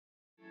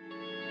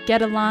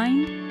Get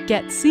aligned,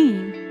 get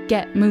seen,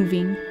 get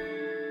moving.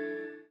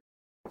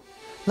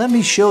 Let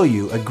me show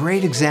you a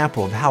great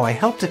example of how I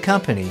helped a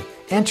company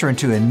enter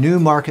into a new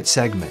market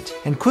segment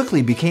and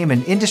quickly became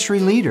an industry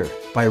leader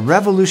by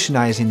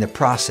revolutionizing the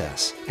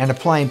process and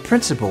applying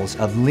principles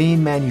of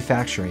lean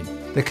manufacturing.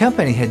 The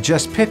company had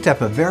just picked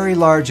up a very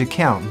large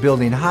account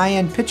building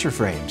high-end picture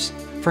frames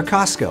for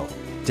Costco,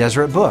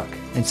 Deseret Book,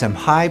 and some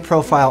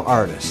high-profile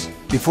artists.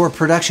 Before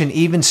production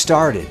even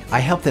started, I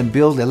helped them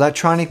build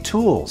electronic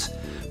tools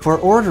for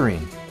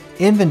ordering,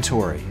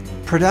 inventory,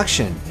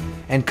 production,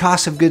 and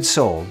cost of goods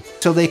sold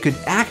so they could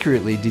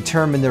accurately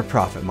determine their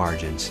profit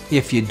margins.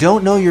 If you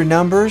don't know your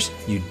numbers,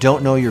 you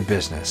don't know your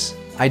business.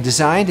 I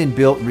designed and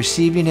built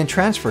receiving and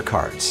transfer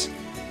carts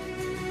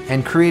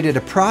and created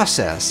a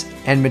process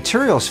and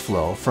materials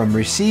flow from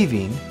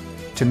receiving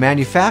to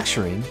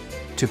manufacturing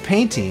to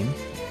painting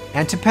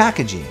and to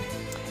packaging.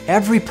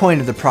 Every point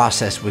of the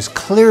process was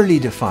clearly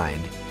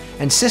defined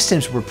and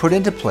systems were put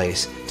into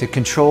place to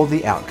control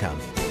the outcome.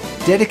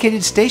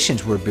 Dedicated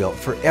stations were built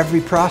for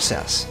every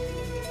process.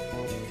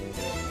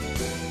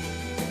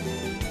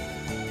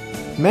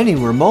 Many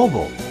were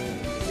mobile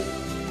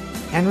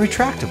and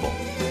retractable.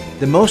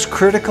 The most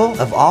critical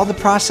of all the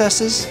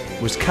processes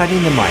was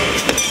cutting the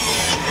miter.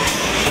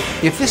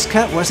 If this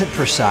cut wasn't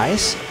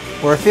precise,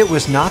 or if it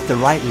was not the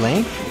right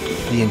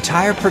length, the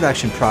entire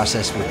production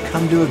process would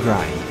come to a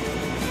grind,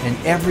 and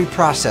every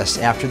process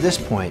after this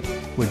point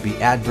would be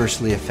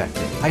adversely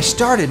affected. I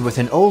started with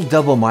an old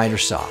double miter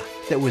saw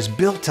that was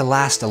built to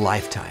last a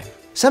lifetime.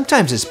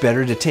 Sometimes it's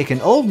better to take an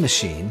old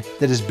machine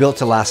that is built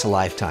to last a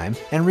lifetime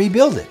and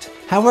rebuild it.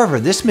 However,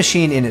 this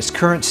machine in its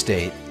current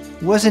state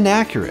was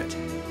inaccurate,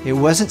 it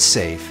wasn't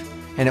safe,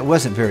 and it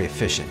wasn't very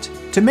efficient.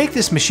 To make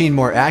this machine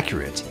more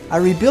accurate, I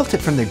rebuilt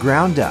it from the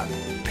ground up,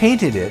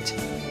 painted it,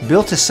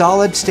 built a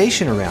solid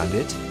station around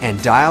it,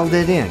 and dialed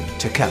it in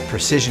to cut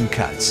precision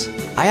cuts.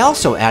 I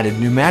also added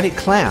pneumatic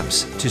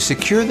clamps to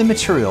secure the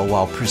material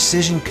while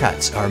precision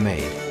cuts are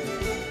made.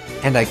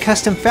 And I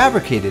custom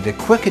fabricated a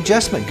quick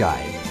adjustment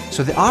guide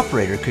so the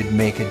operator could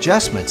make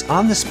adjustments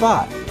on the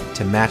spot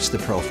to match the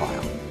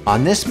profile.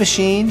 On this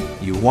machine,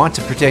 you want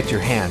to protect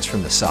your hands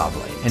from the saw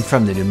blade and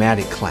from the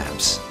pneumatic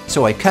clamps.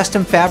 So I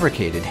custom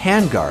fabricated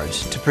hand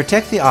guards to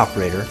protect the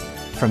operator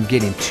from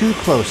getting too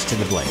close to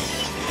the blade.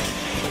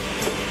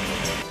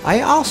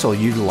 I also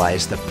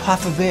utilized the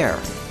puff of air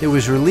that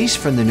was released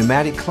from the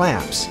pneumatic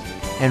clamps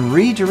and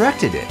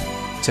redirected it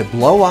to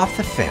blow off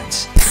the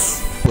fence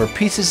where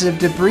pieces of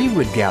debris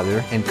would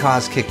gather and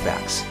cause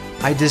kickbacks.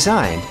 I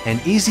designed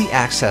an easy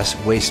access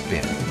waste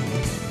bin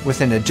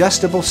with an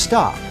adjustable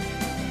stop,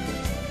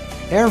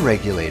 air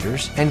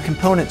regulators, and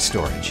component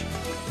storage.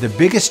 The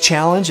biggest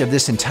challenge of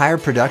this entire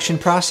production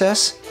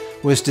process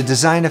was to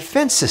design a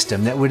fence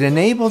system that would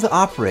enable the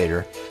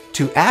operator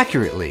to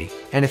accurately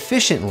and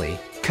efficiently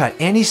cut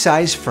any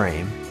size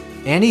frame,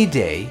 any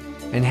day,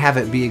 and have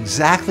it be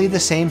exactly the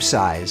same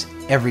size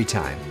every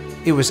time.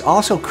 It was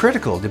also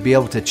critical to be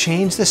able to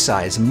change the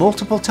size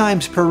multiple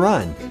times per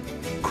run,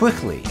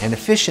 quickly and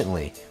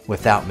efficiently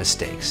without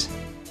mistakes.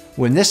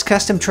 When this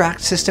custom track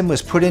system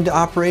was put into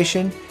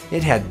operation,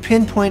 it had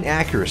pinpoint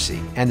accuracy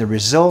and the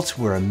results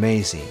were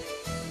amazing.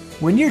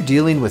 When you're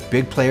dealing with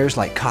big players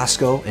like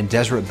Costco and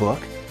Deseret Book,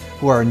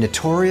 who are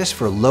notorious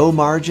for low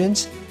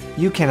margins,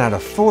 you cannot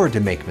afford to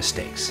make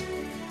mistakes.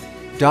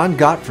 Don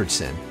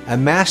Gottfredson, a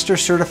master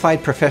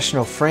certified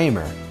professional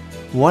framer,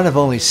 one of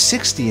only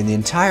 60 in the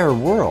entire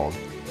world,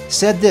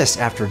 said this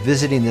after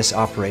visiting this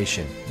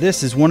operation.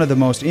 This is one of the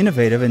most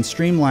innovative and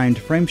streamlined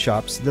frame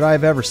shops that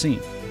I've ever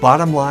seen.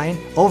 Bottom line,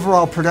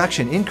 overall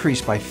production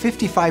increased by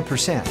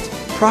 55%.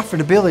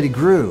 Profitability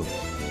grew,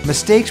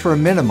 mistakes were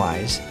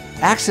minimized,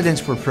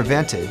 accidents were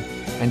prevented,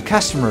 and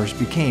customers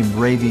became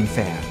raving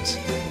fans.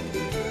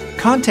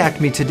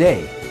 Contact me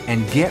today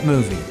and get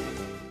moving.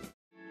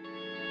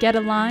 Get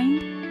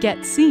aligned,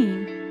 get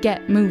seen,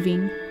 get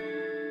moving.